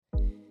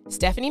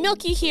Stephanie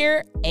Milky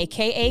here,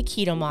 aka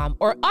KetoMOM,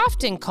 or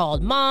often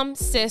called mom,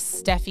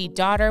 sis, Steffi,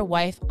 daughter,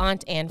 wife,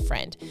 aunt, and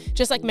friend.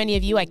 Just like many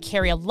of you, I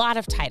carry a lot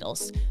of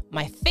titles.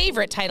 My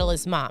favorite title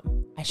is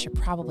mom. I should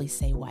probably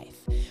say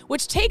wife,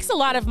 which takes a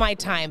lot of my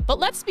time. But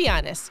let's be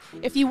honest,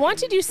 if you want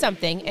to do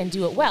something and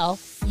do it well,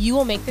 you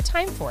will make the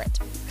time for it.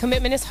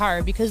 Commitment is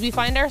hard because we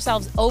find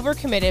ourselves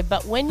overcommitted,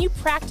 but when you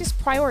practice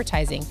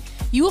prioritizing,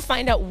 you will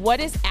find out what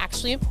is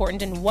actually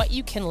important and what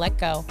you can let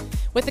go.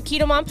 With the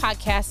KetoMOM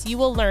podcast, you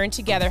will learn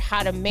together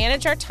how to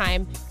manage our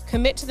time,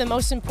 commit to the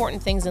most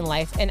important things in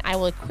life, and I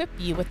will equip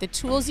you with the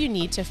tools you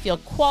need to feel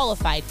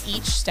qualified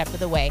each step of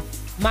the way.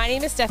 My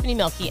name is Stephanie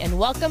Milky, and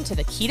welcome to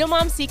the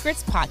KetoMOM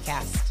Secrets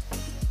podcast.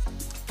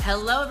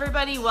 Hello,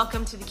 everybody.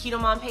 Welcome to the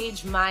KetoMOM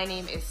page. My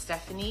name is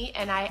Stephanie,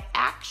 and I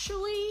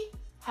actually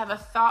have a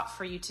thought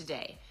for you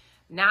today.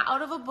 Not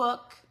out of a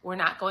book. We're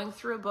not going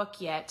through a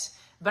book yet,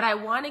 but I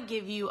want to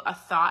give you a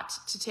thought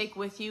to take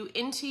with you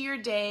into your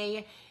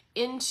day,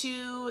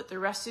 into the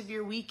rest of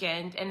your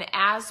weekend. And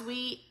as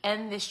we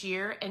end this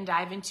year and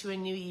dive into a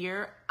new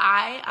year,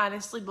 I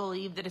honestly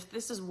believe that if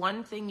this is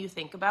one thing you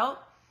think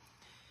about,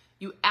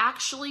 you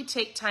actually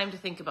take time to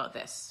think about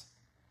this.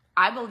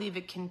 I believe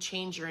it can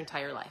change your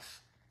entire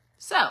life.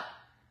 So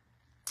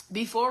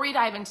before we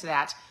dive into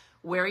that,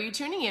 where are you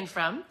tuning in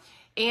from?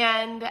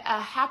 And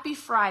a happy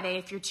Friday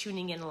if you're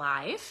tuning in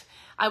live.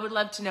 I would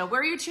love to know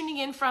where you're tuning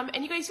in from.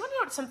 And you guys, you want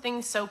to know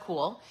something so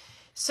cool?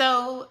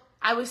 So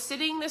I was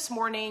sitting this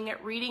morning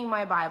reading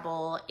my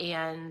Bible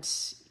and,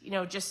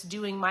 just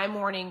doing my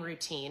morning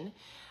routine.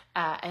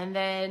 And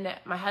then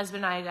my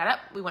husband and I got up,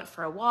 we went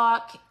for a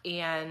walk,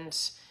 and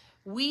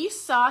we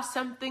saw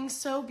something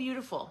so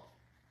beautiful.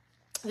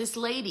 This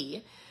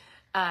lady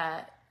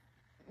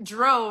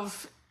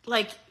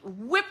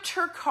whipped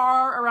her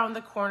car around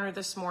the corner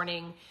this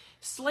morning,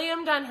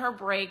 slammed on her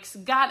brakes,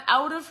 got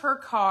out of her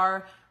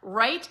car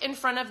right in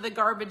front of the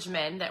garbage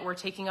men that were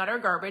taking out our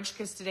garbage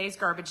because today's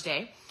garbage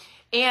day.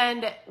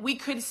 And we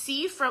could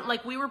see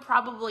we were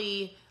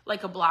probably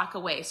like a block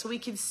away. So we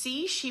could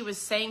see she was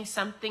saying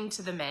something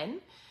to the men.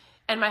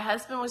 And my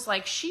husband was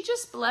like, she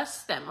just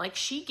blessed them. Like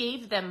she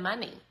gave them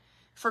money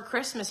for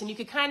Christmas. And you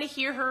could kind of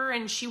hear her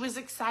and she was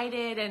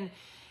excited. And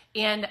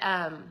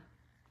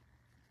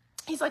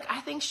he's like,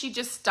 I think she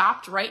just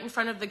stopped right in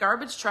front of the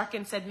garbage truck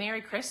and said, Merry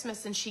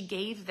Christmas. And she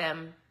gave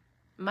them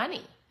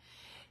money.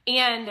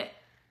 And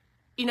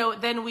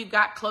then we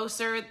got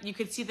closer, you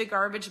could see the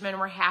garbage men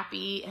were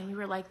happy, and we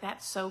were like,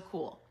 that's so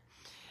cool.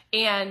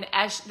 And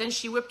then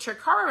she whipped her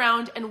car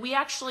around, and we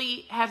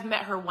actually have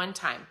met her one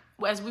time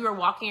as we were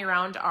walking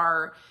around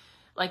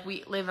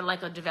we live in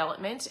a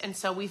development. And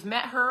so we've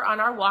met her on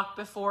our walk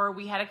before.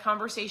 We had a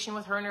conversation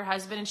with her and her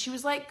husband, and she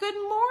was like, good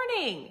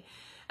morning.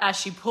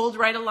 She pulled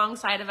right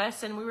alongside of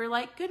us, and we were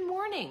like, good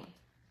morning.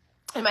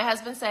 And my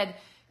husband said,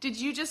 did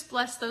you just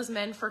bless those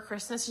men for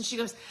Christmas? And she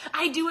goes,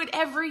 I do it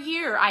every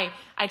year. I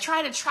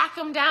try to track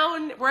them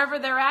down wherever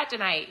they're at,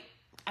 and I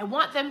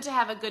want them to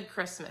have a good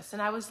Christmas.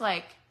 And I was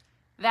like,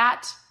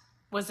 that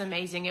was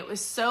amazing. It was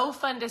so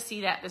fun to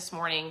see that this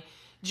morning.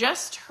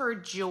 Just her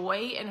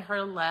joy and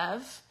her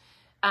love.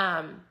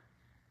 And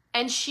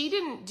she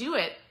didn't do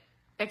it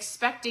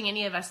expecting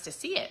any of us to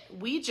see it.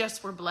 We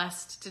just were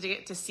blessed to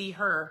get to see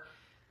her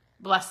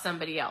bless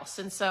somebody else.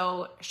 And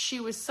so she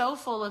was so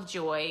full of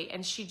joy,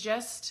 and she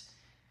just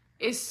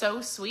is so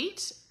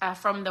sweet.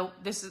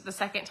 This is the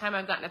second time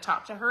I've gotten to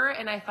talk to her,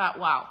 and I thought,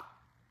 wow,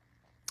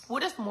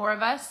 what if more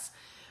of us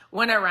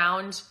went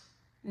around,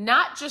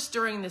 not just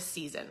during this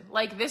season?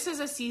 Like, this is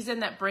a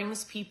season that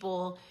brings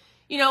people,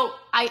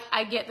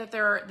 I get that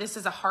this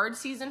is a hard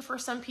season for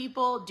some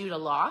people due to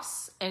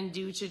loss and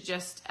due to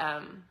just,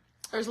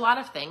 there's a lot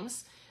of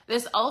things.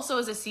 This also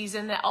is a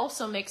season that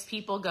also makes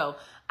people go,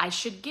 I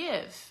should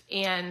give,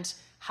 and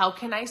how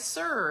can I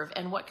serve,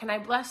 and what can I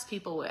bless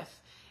people with?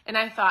 And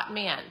I thought,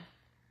 man,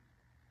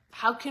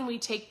 how can we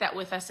take that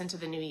with us into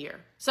the new year?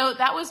 So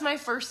that was my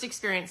first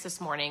experience this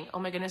morning. Oh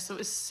my goodness.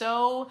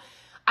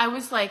 I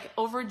was like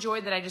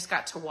overjoyed that I just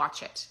got to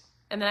watch it.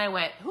 And then I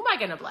went, who am I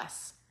going to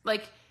bless?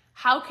 Like,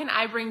 how can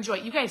I bring joy?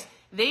 You guys,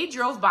 they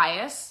drove by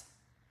us,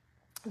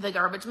 the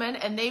garbage men,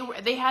 and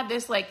they had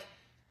this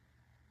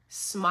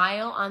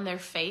smile on their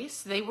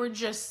face. They were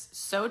just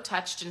so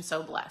touched and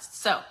so blessed.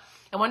 So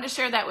I wanted to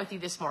share that with you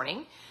this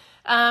morning.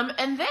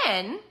 And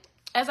then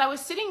as I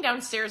was sitting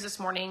downstairs this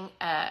morning,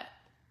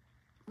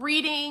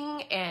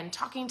 reading and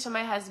talking to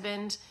my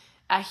husband,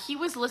 he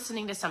was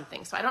listening to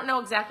something. So I don't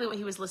know exactly what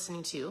he was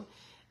listening to,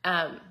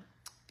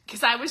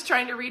 because I was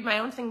trying to read my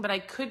own thing, but I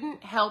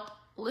couldn't help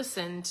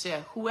listen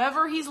to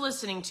whoever he's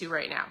listening to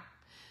right now.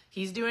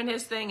 He's doing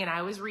his thing and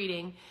I was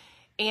reading,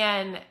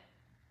 and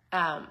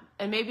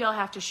maybe I'll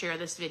have to share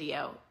this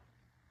video.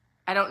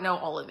 I don't know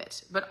all of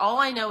it, but all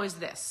I know is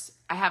this.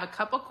 I have a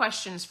couple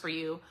questions for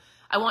you.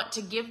 I want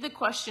to give the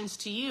questions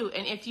to you.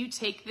 And if you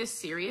take this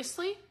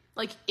seriously,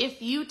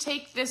 if you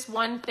take this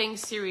one thing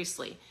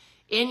seriously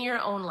in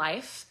your own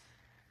life,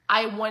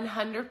 I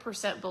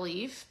 100%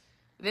 believe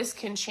this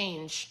can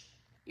change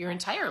your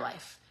entire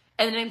life.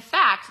 And in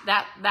fact,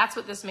 that's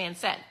what this man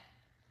said.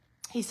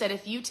 He said,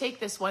 if you take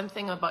this one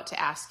thing I'm about to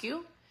ask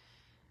you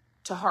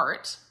to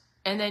heart,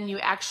 and then you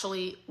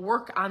actually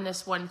work on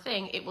this one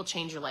thing, it will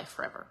change your life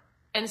forever.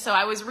 And so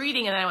I was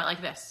reading and I went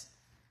like this.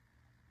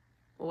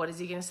 Well, what is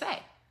he going to say?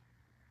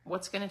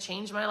 What's going to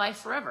change my life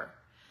forever?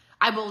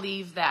 I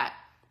believe that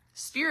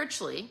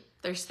spiritually,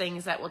 there's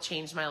things that will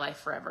change my life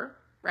forever,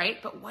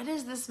 right? But what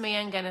is this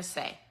man going to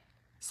say?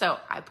 So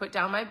I put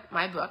down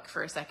my book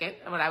for a second,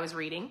 what I was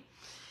reading.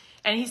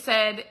 And he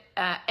said,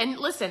 and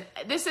listen,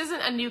 this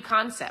isn't a new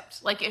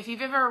concept. Like if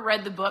you've ever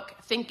read the book,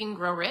 Think and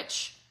Grow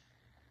Rich,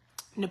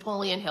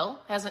 Napoleon Hill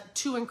has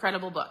 2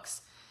 incredible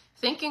books,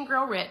 Think and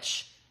Grow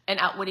Rich and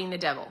Outwitting the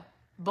Devil.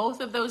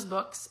 Both of those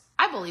books,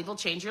 I believe, will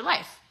change your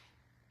life.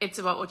 It's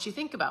about what you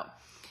think about.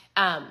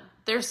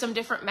 There's some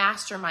different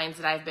masterminds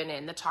that I've been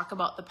in that talk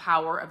about the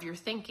power of your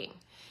thinking.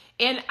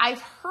 And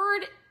I've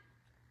heard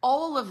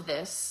all of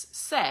this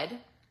said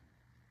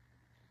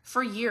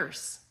for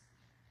years.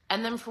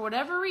 And then for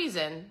whatever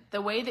reason,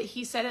 the way that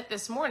he said it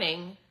this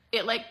morning,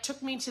 it like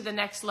took me to the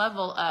next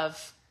level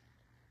of,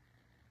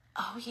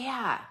 oh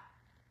yeah,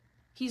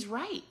 he's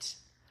right.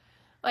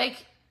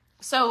 Like,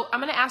 so I'm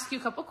going to ask you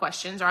a couple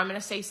questions, or I'm going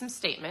to say some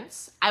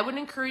statements. I would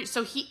encourage,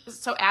 so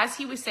as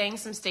he was saying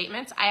some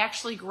statements, I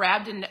actually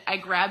grabbed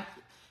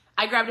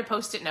a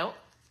Post-it note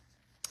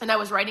and I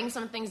was writing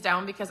some things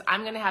down because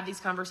I'm going to have these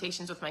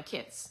conversations with my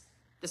kids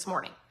this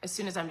morning, as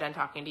soon as I'm done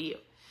talking to you.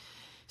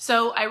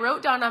 So I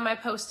wrote down on my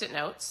Post-it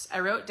notes,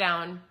 I wrote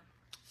down,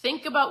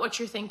 think about what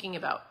you're thinking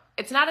about.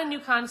 It's not a new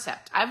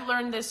concept. I've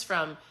learned this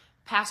from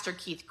Pastor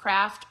Keith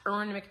Kraft,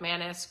 Erwin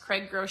McManus,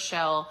 Craig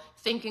Groeschel,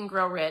 Think and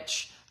Grow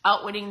Rich,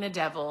 Outwitting the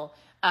Devil,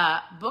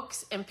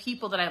 books and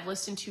people that I've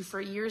listened to for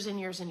years and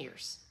years and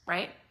years,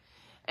 right?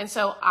 And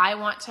so I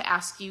want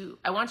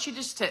you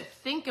just to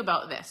think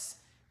about this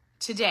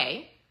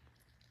today.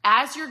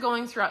 As you're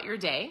going throughout your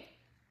day,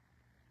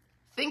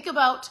 think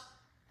about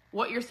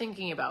what you're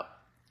thinking about.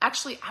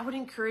 Actually, I would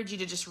encourage you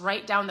to just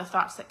write down the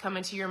thoughts that come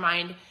into your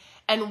mind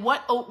and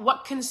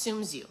what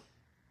consumes you.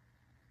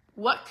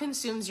 What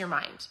consumes your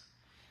mind?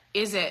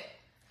 Is it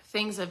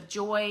things of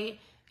joy?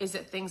 Is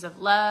it things of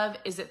love?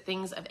 Is it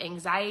things of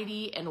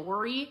anxiety and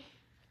worry?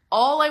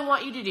 All I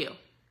want you to do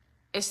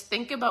is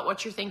think about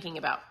what you're thinking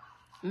about.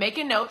 Make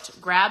a note,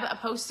 grab a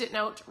Post-it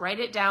note, write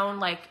it down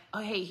like, oh,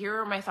 hey, here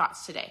are my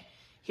thoughts today.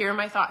 Here are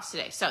my thoughts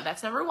today. So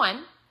that's number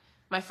one.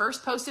 My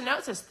first Post-it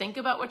note says, think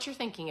about what you're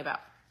thinking about.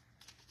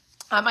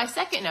 On my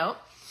second note,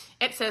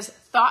 it says,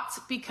 thoughts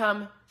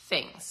become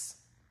things.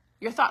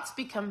 Your thoughts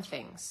become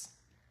things.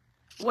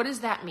 What does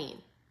that mean?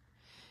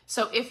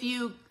 So if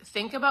you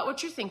think about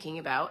what you're thinking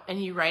about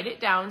and you write it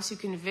down so you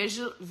can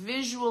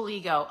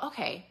visually go,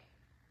 okay,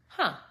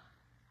 I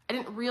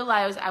didn't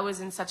realize I was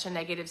in such a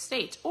negative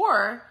state.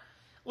 Or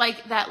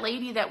like that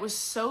lady that was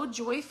so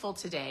joyful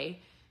today,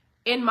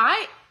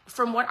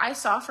 from what I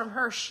saw from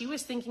her, she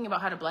was thinking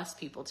about how to bless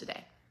people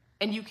today.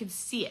 And you could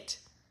see it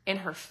in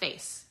her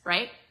face,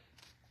 right?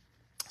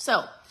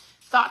 So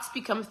thoughts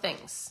become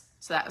things.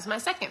 So that was my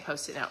second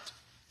Post-it note.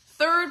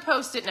 Third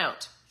Post-it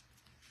note.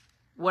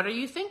 What are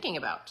you thinking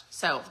about?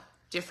 So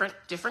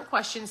different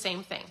question,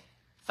 same thing.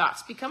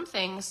 Thoughts become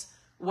things.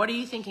 What are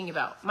you thinking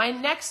about? My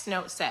next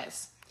note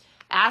says,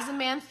 as a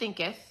man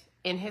thinketh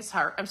in his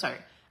heart, that's not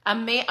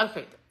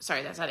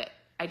it.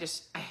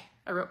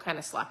 I wrote kind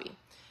of sloppy.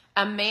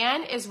 A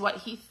man is what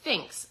he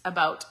thinks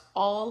about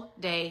all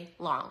day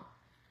long.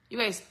 You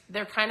guys,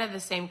 they're kind of the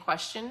same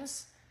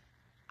questions.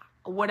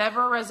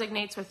 Whatever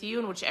resonates with you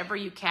and whichever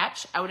you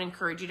catch, I would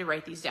encourage you to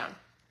write these down.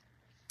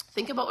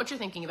 Think about what you're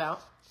thinking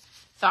about.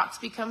 Thoughts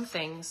become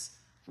things.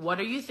 What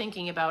are you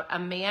thinking about? A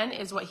man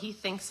is what he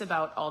thinks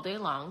about all day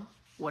long.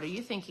 What are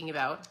you thinking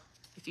about?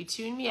 If you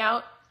tune me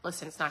out,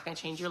 listen, it's not going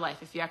to change your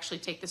life. If you actually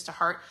take this to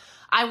heart,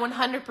 I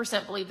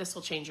 100% believe this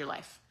will change your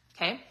life.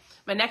 Okay?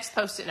 My next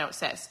Post-it note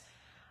says,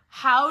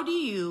 how do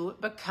you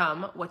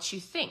become what you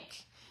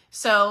think?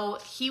 So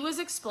he was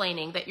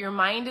explaining that your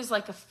mind is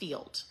like a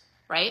field,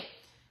 right?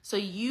 So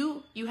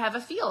you have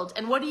a field.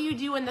 And what do you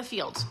do in the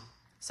field?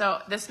 So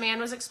this man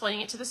was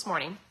explaining it to this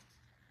morning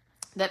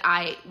that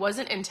I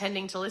wasn't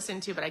intending to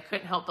listen to, but I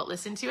couldn't help but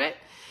listen to it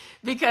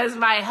because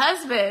my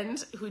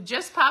husband, who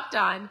just popped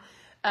on,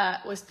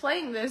 was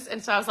playing this.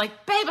 And so I was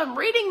like, babe, I'm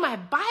reading my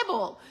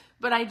Bible,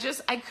 but I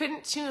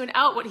couldn't tune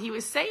out what he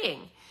was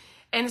saying.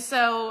 And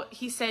so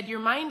he said, your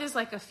mind is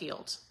like a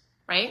field,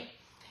 right?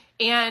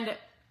 And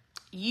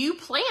you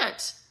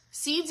plant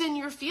seeds in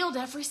your field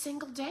every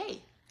single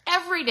day,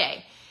 every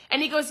day.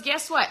 And he goes,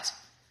 guess what?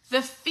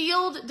 The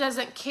field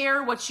doesn't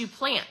care what you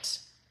plant.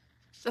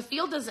 The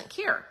field doesn't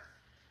care.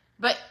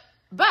 But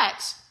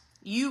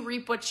you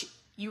reap what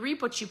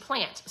you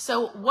plant.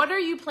 So what are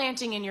you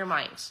planting in your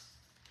mind?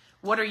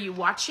 What are you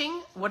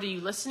watching? What are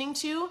you listening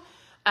to?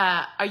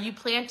 Are you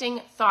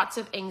planting thoughts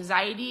of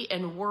anxiety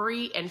and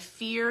worry and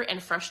fear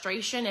and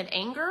frustration and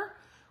anger?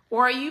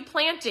 Or are you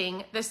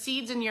planting the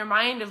seeds in your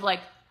mind of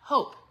like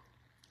hope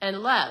and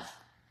love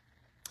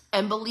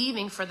and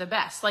believing for the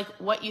best? Like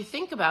what you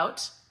think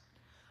about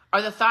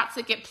are the thoughts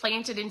that get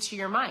planted into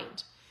your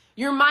mind.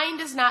 Your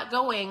mind is not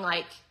going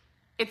like,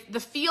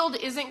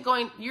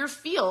 Your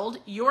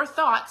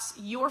thoughts,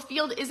 your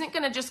field isn't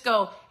going to just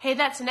go, hey,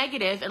 that's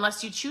negative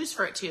unless you choose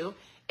for it to.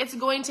 It's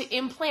going to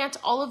implant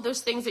all of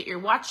those things that you're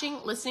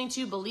watching, listening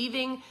to,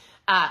 believing,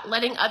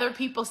 letting other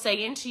people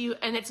say into you,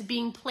 and it's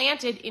being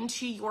planted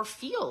into your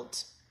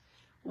field.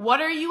 What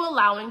are you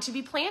allowing to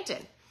be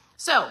planted?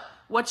 So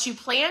what you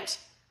plant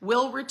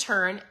will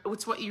return.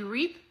 It's what you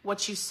reap,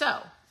 what you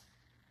sow.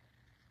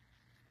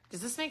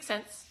 Does this make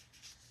sense?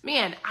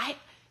 Man,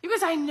 you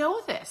guys, I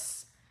know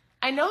this.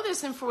 And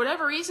for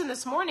whatever reason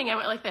this morning I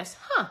went like this,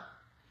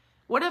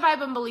 what have I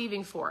been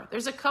believing for?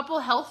 There's a couple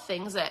health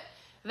things that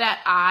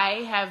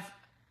I have,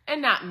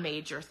 and not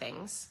major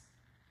things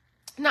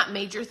in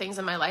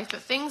my life,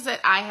 but things that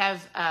I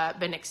have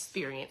been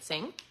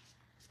experiencing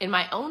in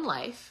my own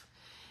life.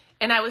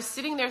 And I was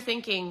sitting there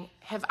thinking,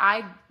 have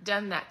I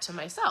done that to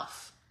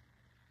myself?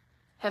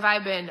 Have I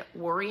been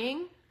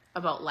worrying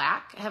about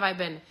lack? Have I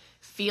been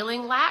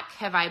feeling lack?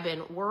 Have I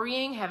been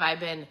worrying?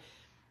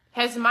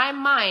 Has my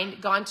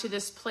mind gone to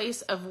this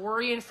place of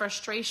worry and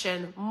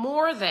frustration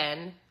more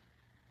than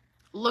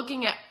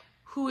looking at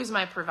who is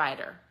my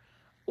provider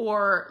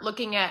or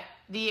looking at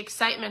the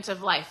excitement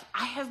of life?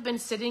 I have been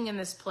sitting in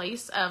this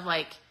place of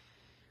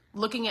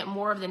looking at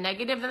more of the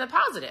negative than the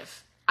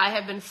positive. I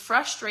have been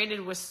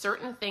frustrated with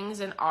certain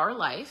things in our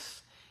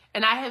life,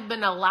 and I have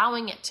been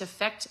allowing it to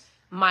affect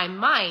my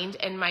mind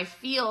and my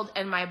field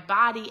and my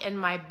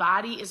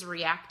body is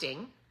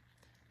reacting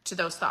to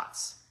those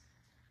thoughts.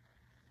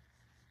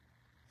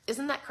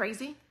 Isn't that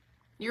crazy?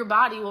 Your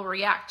body will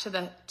react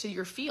to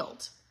your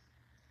field.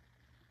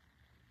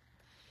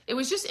 It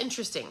was just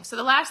interesting. So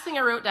the last thing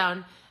I wrote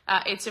down,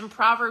 it's in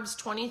Proverbs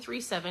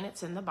 23:7.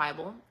 It's in the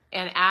Bible.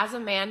 And as a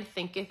man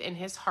thinketh in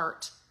his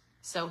heart,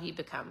 so he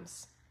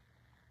becomes.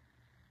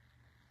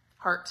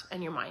 Heart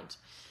and your mind.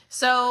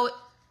 So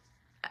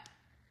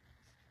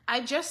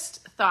I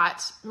just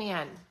thought,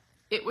 man,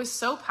 it was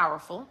so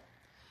powerful.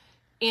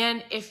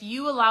 And if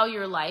you allow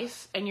your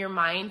life and your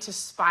mind to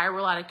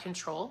spiral out of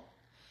control,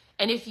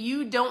 and if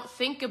you don't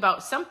think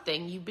about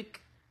something,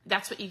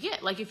 that's what you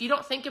get. If you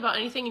don't think about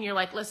anything and you're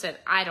like, listen,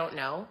 I don't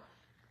know,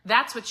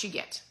 that's what you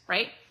get,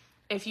 right?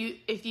 If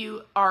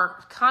you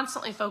are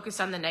constantly focused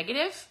on the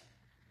negative,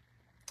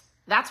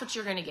 that's what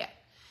you're going to get.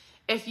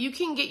 If you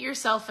can get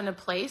yourself in a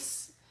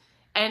place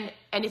and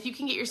if you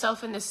can get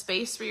yourself in this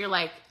space where you're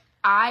like,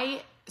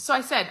 so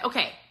I said,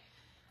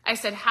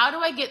 how do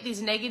I get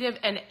these negative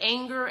and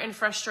anger and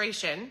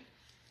frustration?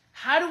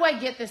 How do I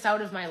get this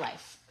out of my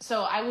life?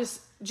 So I was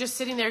just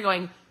sitting there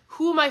going,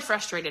 who am I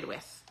frustrated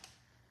with?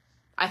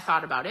 I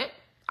thought about it.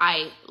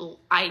 I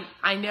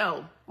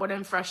know what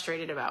I'm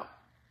frustrated about.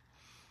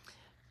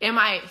 Am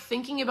I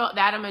thinking about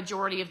that a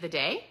majority of the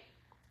day?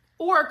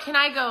 Or can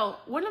I go,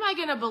 what am I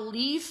going to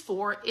believe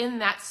for in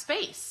that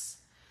space?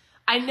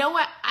 I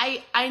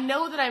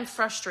know that I'm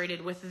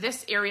frustrated with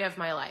this area of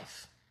my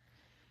life.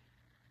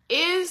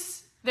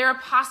 Is there a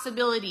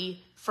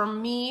possibility for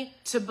me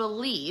to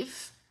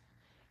believe?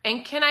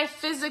 And can I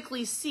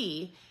physically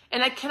see?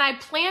 And can I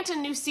plant a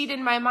new seed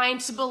in my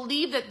mind to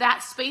believe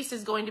that space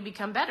is going to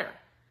become better?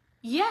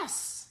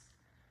 Yes.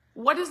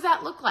 What does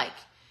that look like?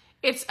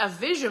 It's a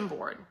vision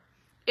board.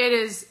 It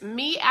is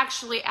me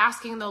actually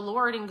asking the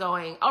Lord and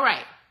going, all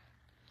right,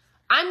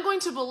 I'm going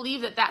to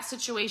believe that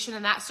situation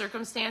and that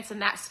circumstance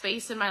and that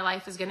space in my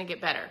life is going to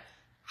get better.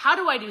 How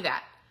do I do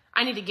that?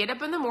 I need to get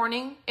up in the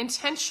morning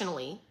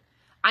intentionally.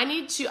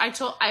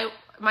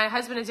 My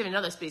husband doesn't even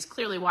know this, but he's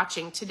clearly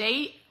watching.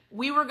 Today,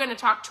 we were going to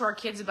talk to our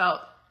kids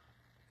about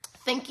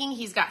thinking.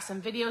 He's got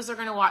some videos they're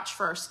going to watch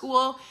for our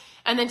school.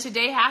 And then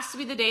today has to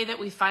be the day that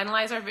we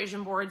finalize our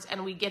vision boards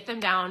and we get them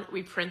down,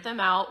 we print them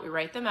out, we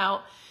write them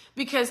out,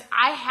 because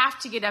I have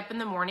to get up in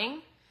the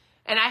morning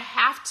and I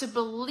have to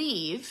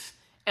believe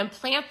and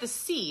plant the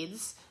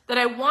seeds that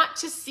I want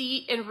to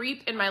see and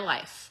reap in my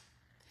life.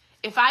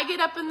 If I get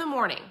up in the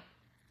morning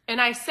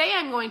and I say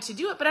I'm going to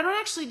do it, but I don't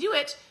actually do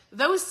it,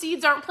 those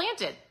seeds aren't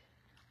planted.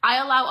 I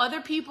allow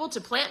other people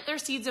to plant their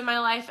seeds in my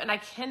life, and I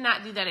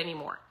cannot do that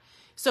anymore.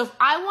 So if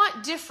I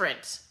want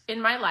different in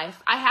my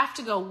life, I have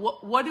to go,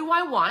 what do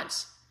I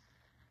want?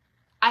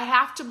 I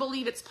have to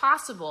believe it's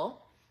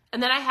possible,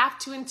 and then I have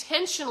to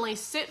intentionally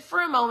sit for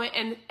a moment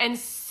and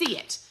see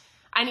it.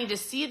 I need to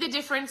see the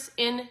difference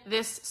in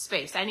this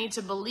space. I need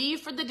to believe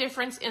for the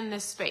difference in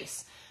this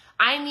space.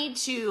 I need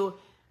to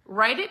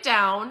write it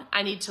down.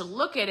 I need to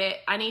look at it.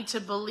 I need to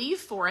believe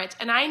for it,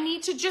 and I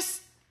need to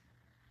just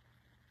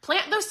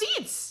plant those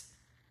seeds.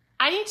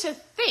 I need to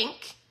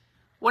think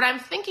what I'm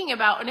thinking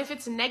about. And if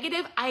it's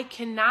negative, I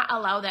cannot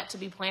allow that to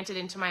be planted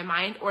into my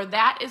mind, or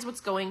that is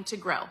what's going to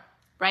grow,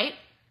 right?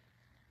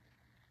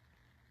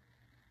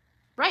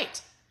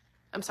 Right.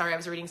 I'm sorry, I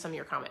was reading some of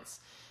your comments.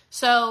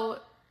 So,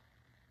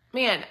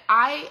 man,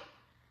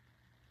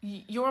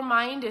 your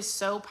mind is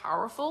so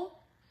powerful.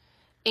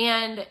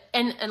 And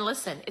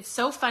listen, it's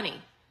so funny.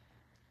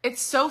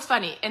 It's so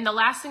funny. And the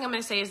last thing I'm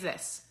going to say is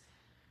this.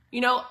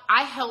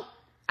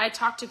 I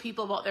talk to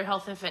people about their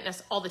health and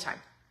fitness all the time.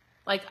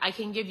 I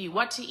can give you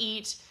what to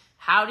eat,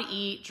 how to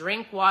eat,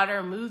 drink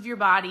water, move your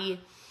body.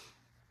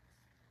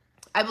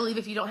 I believe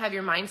if you don't have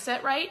your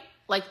mindset right,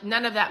 like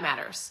none of that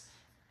matters.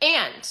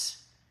 And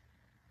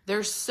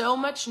there's so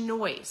much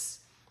noise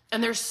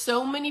and there's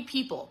so many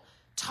people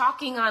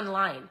talking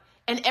online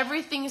and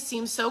everything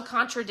seems so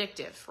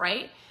contradictive,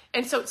 right?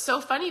 And so it's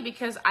so funny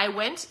because I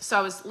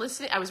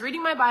was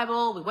reading my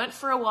Bible, we went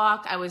for a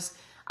walk, I was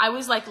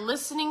like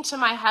listening to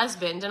my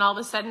husband, and all of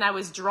a sudden I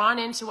was drawn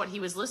into what he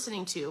was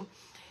listening to.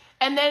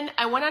 And then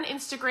I went on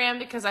Instagram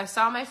because I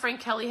saw my friend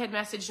Kelly had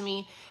messaged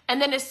me.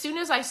 And then as soon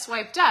as I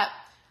swiped up,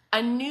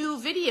 a new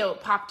video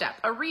popped up,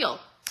 a reel,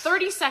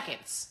 30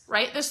 seconds,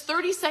 right? This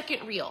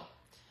 30-second reel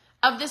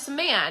of this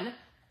man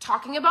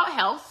talking about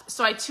health.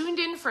 So I tuned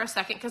in for a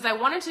second because I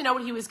wanted to know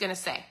what he was going to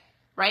say,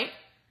 right?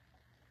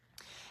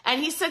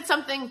 And he said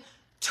something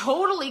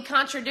totally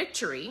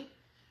contradictory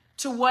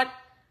to what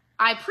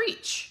I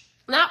preach.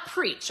 Not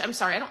preach, I'm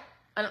sorry,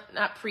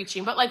 not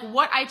preaching, but like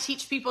what I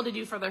teach people to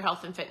do for their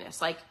health and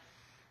fitness, like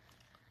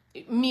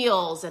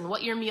meals and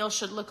what your meal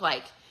should look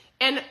like.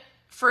 And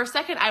for a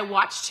second, I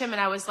watched him and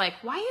I was like,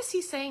 why is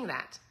he saying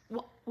that?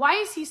 Why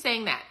is he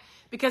saying that?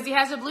 Because he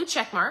has a blue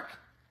check mark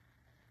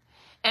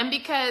and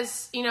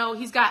because,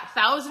 he's got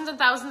thousands and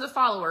thousands of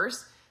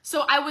followers.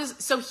 So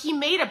he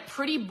made a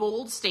pretty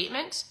bold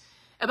statement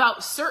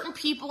about certain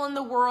people in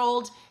the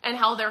world and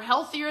how they're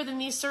healthier than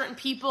these certain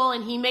people.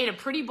 And he made a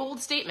pretty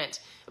bold statement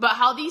about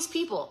how these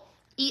people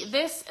eat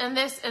this and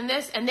this and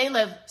this, and they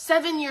live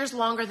 7 years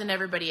longer than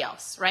everybody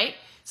else, right?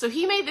 So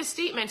he made this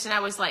statement and I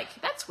was like,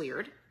 that's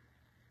weird.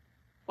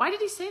 Why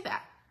did he say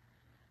that?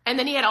 And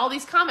then he had all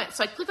these comments.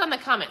 So I clicked on the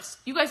comments.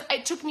 You guys,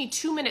 it took me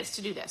 2 minutes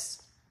to do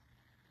this.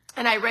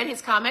 And I read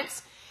his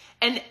comments,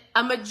 and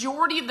a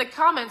majority of the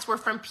comments were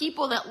from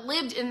people that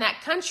lived in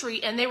that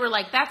country, and they were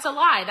like, that's a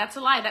lie, that's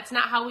a lie, that's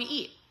not how we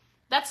eat.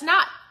 That's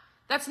not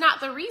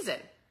the reason.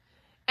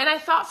 And I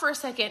thought for a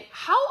second,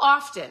 how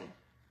often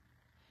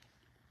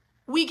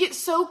we get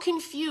so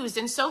confused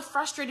and so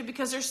frustrated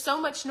because there's so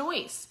much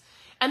noise.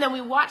 And then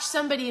we watch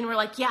somebody and we're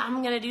like, yeah,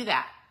 I'm going to do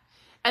that.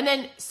 And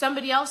then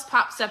somebody else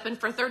pops up and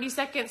for 30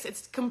 seconds,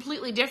 it's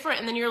completely different.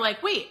 And then you're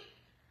like, wait,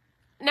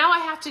 now I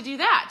have to do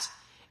that.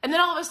 And then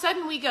all of a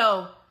sudden we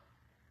go,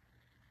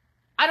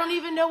 I don't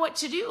even know what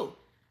to do.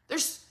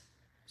 There's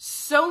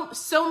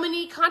so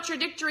many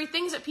contradictory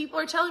things that people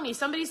are telling me.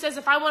 Somebody says,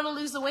 if I want to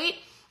lose the weight,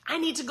 I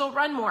need to go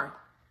run more.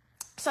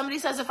 Somebody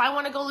says, if I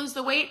want to go lose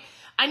the weight,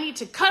 I need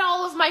to cut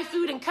all of my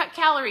food and cut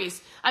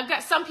calories. I've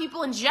got some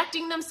people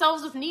injecting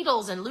themselves with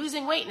needles and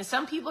losing weight. And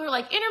some people are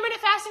like,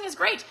 intermittent fasting is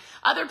great.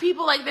 Other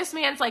people, like this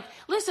man's like,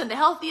 listen, the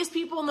healthiest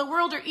people in the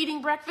world are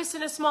eating breakfast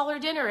and a smaller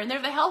dinner, and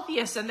they're the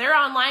healthiest. And they're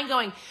online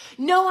going,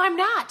 no, I'm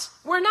not.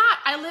 We're not.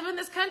 I live in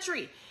this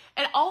country.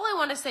 And all I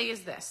want to say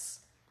is this,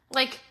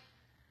 like,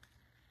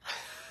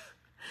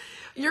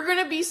 you're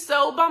going to be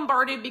so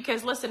bombarded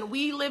because, listen,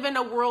 we live in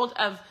a world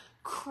of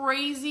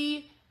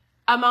crazy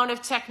amount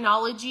of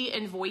technology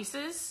and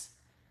voices,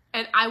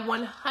 and I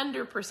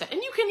 100%,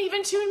 and you can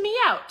even tune me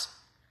out,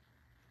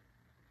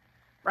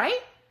 right?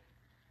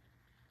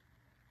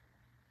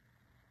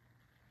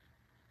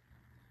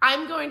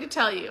 I'm going to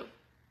tell you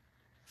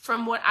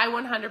from what I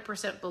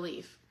 100%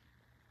 believe.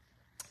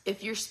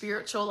 If your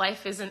spiritual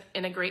life isn't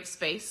in a great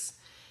space,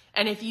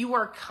 and if you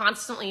are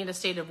constantly in a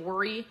state of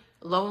worry,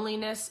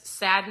 loneliness,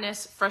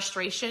 sadness,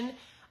 frustration,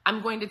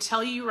 I'm going to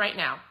tell you right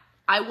now,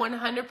 I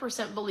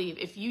 100% believe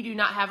if you do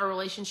not have a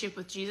relationship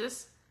with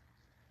Jesus,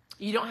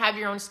 you don't have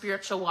your own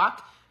spiritual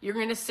walk, you're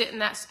going to sit in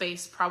that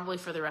space probably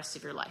for the rest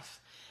of your life.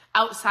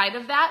 Outside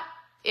of that,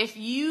 if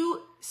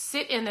you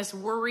sit in this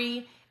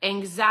worry,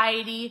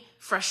 anxiety,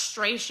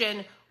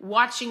 frustration,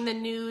 watching the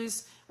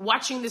news,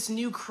 watching this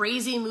new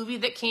crazy movie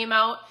that came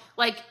out,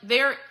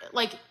 they're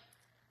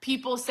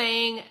people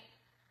saying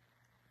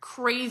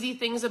crazy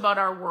things about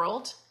our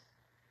world,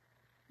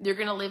 you're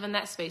going to live in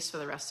that space for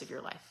the rest of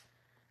your life.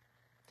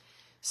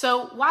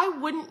 So why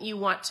wouldn't you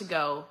want to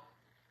go,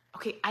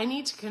 okay, I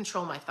need to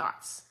control my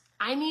thoughts.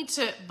 I need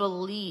to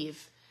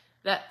believe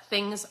that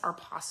things are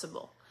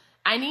possible.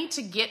 I need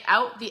to get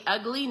out the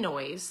ugly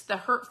noise, the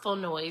hurtful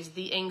noise,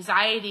 the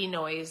anxiety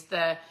noise,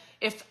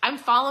 if I'm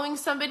following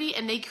somebody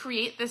and they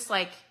create this,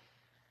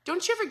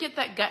 don't you ever get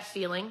that gut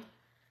feeling,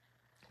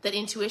 that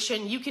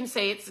intuition? You can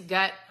say it's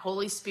gut,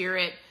 Holy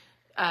Spirit,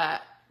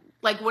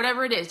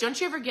 whatever it is. Don't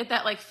you ever get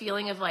that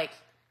feeling of I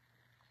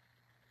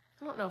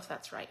don't know if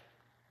that's right.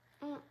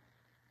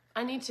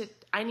 I need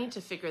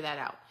to figure that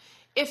out.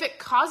 If it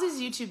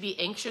causes you to be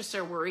anxious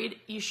or worried,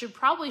 you should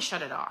probably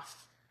shut it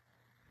off,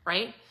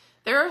 right?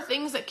 There are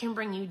things that can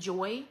bring you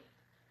joy,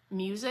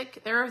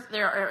 music. There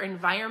are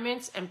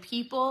environments and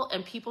people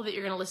that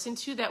you're going to listen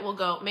to that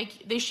will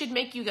they should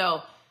make you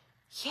go,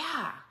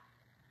 yeah,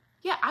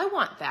 I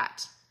want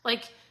that.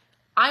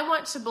 I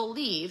want to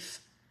believe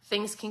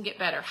things can get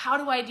better. How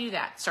do I do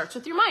that? Starts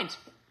with your mind.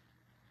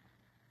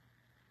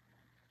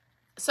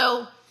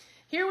 So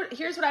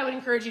here's what I would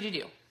encourage you to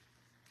do.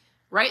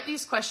 Write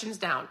these questions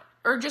down,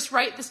 or just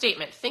write the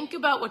statement. Think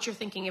about what you're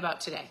thinking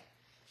about today.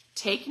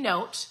 Take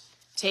note,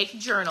 take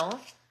journal.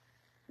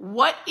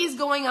 What is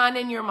going on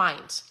in your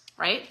mind,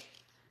 right?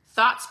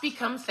 Thoughts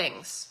become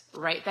things.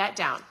 Write that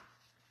down.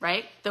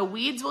 right? The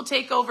weeds will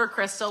take over,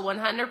 Crystal,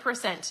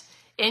 100%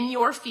 in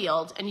your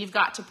field, and you've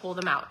got to pull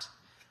them out.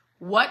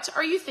 What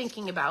are you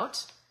thinking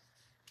about?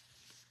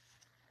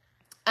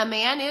 A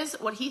man is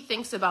what he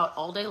thinks about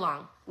all day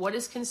long. What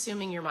is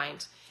consuming your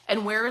mind?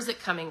 And where is it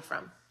coming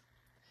from?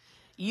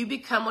 You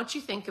become what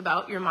you think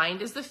about. Your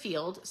mind is the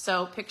field.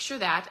 So picture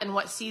that. And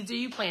what seeds are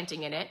you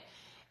planting in it?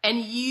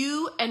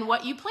 And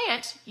what you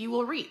plant, you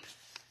will reap,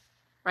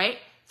 right?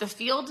 The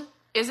field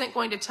isn't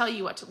going to tell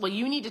you what to, well,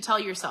 you need to tell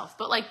yourself,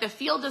 but like the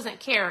field doesn't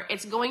care.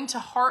 It's going to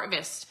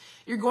harvest.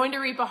 You're going to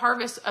reap a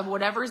harvest of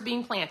whatever is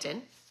being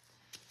planted.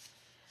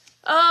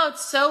 Oh,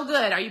 it's so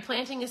good. Are you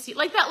planting a seed?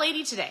 Like that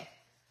lady today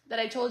that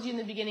I told you in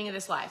the beginning of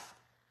this live.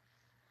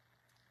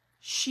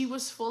 She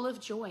was full of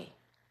joy.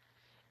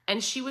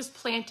 And she was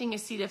planting a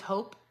seed of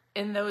hope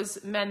in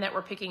those men that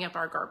were picking up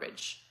our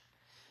garbage.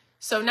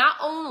 So not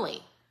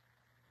only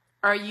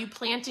are you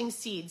planting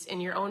seeds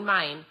in your own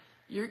mind,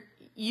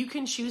 you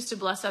can choose to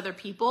bless other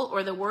people,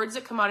 or the words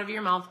that come out of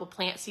your mouth will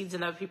plant seeds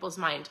in other people's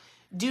mind.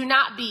 Do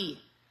not be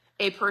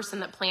a person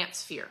that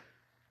plants fear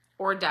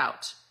or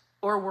doubt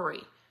or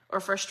worry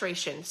or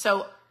frustration.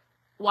 So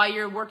while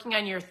you're working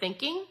on your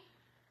thinking,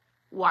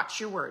 watch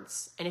your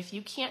words. And if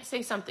you can't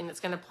say something that's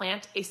going to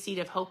plant a seed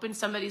of hope in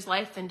somebody's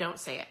life, then don't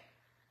say it.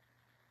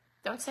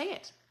 Don't say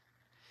it.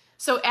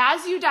 So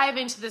as you dive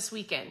into this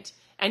weekend,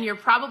 and you're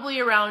probably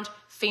around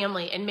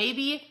family, and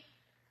maybe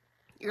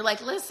you're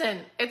like, listen,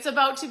 it's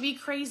about to be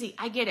crazy.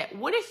 I get it.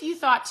 What if you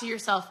thought to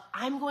yourself,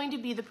 I'm going to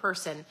be the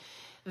person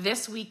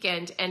this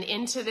weekend and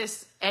into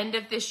this end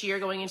of this year,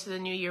 going into the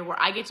new year, where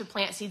I get to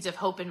plant seeds of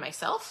hope in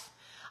myself.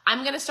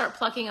 I'm going to start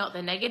plucking out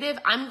the negative.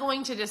 I'm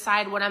going to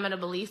decide what I'm going to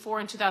believe for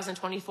in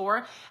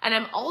 2024. And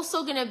I'm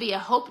also going to be a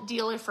hope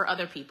dealer for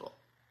other people.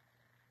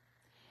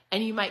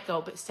 And you might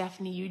go, but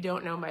Stephanie, you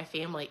don't know my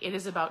family. It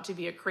is about to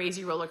be a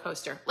crazy roller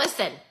coaster.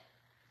 Listen,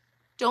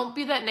 don't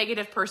be that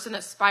negative person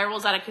that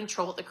spirals out of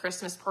control at the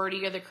Christmas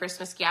party or the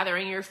Christmas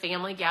gathering, your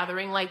family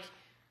gathering. Like,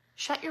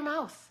 shut your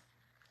mouth.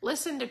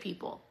 Listen to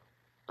people.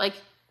 Like,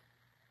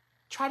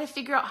 try to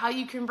figure out how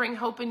you can bring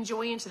hope and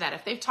joy into that.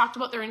 If they've talked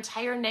about their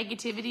entire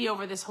negativity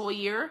over this whole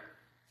year,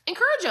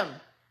 encourage them.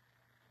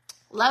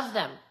 Love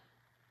them.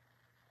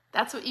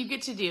 That's what you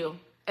get to do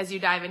as you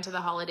dive into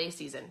the holiday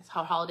season,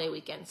 holiday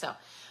weekend. So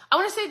I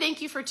want to say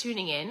thank you for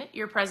tuning in.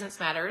 Your presence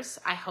matters.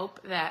 I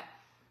hope that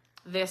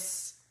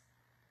this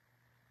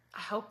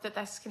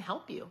can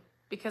help you,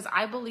 because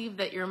I believe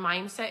that your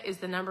mindset is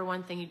the number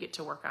one thing you get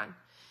to work on.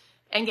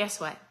 And guess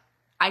what?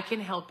 I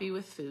can help you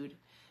with food.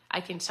 I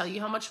can tell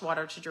you how much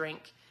water to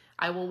drink.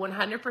 I will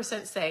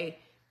 100% say,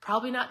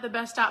 probably not the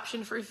best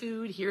option for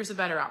food. Here's a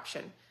better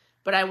option.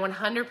 But I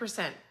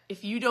 100%,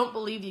 if you don't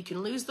believe you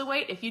can lose the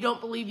weight, if you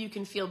don't believe you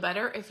can feel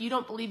better, if you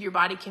don't believe your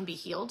body can be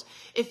healed,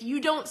 if you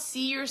don't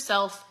see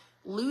yourself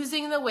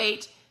losing the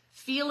weight,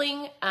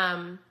 feeling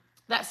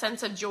that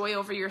sense of joy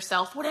over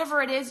yourself,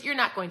 whatever it is, you're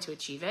not going to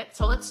achieve it.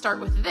 So let's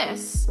start with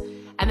this,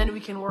 and then we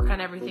can work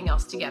on everything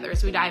else together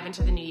as we dive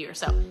into the new year.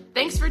 So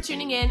thanks for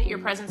tuning in. Your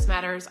presence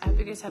matters. I hope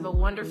you guys have a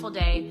wonderful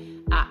day,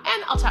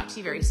 and I'll talk to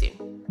you very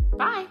soon.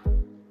 Bye.